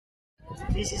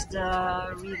This is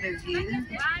the river view,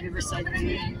 Riverside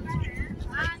view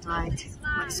at night.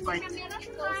 It's quite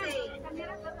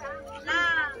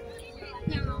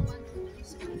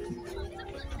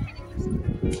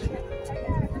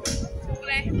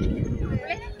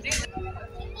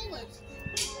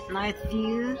night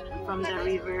view from the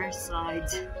riverside.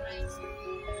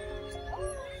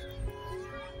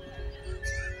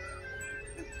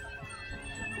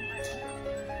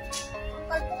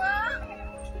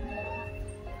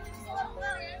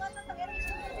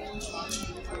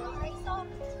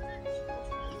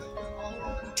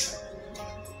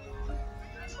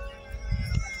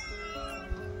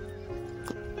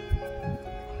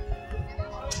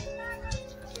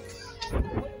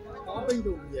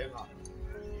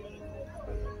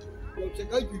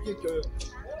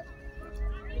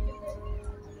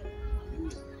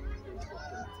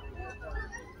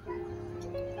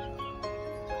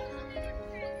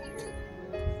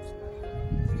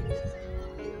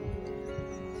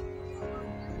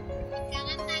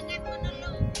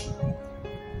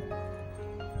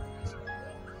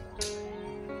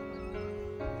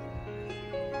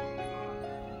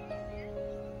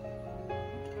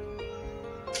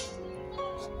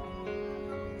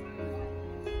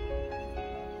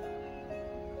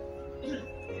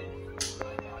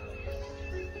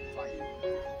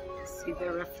 See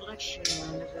the reflection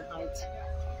of the light.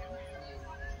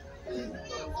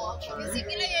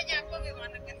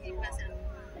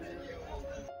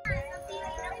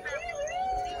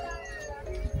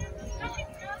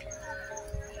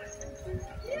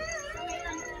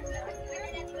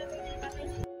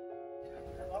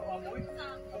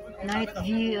 Night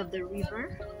view of the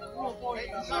river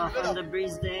from the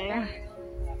breeze there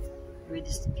with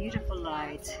this beautiful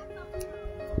light.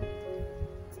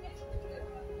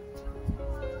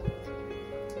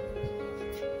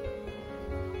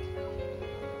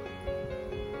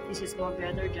 This is more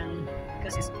better than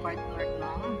because it's quite dark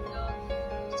now.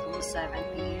 It's almost 7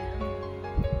 p.m.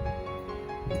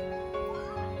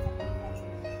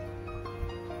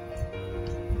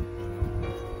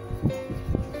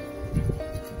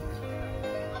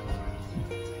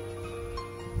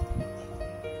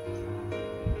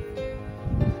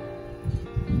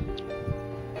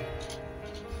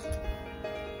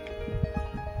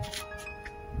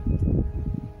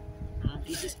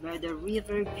 This is by the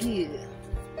river view.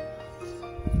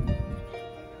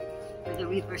 The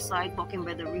riverside, walking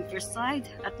by the riverside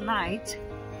at night,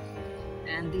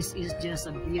 and this is just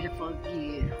a beautiful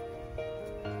view.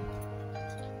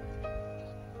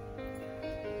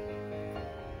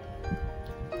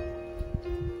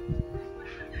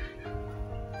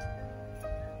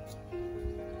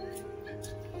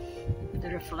 The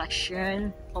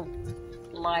reflection of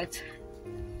light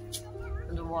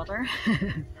in the water.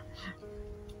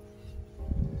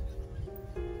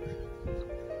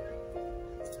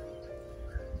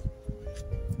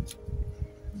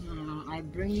 I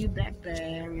bring you back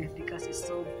there because it's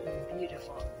so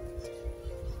beautiful.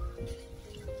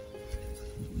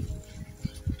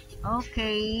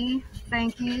 Okay,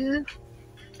 thank you,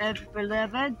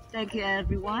 beloved. Thank you,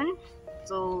 everyone.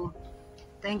 So,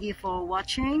 thank you for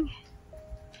watching.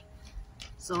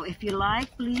 So, if you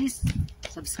like, please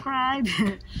subscribe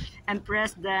and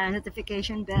press the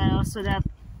notification bell so that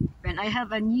when I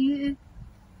have a new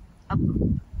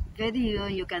video,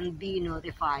 you can be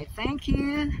notified. Thank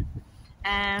you.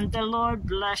 And the Lord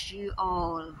bless you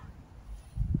all.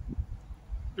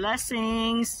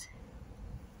 Blessings.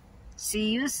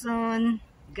 See you soon.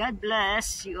 God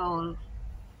bless you all.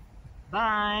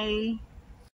 Bye.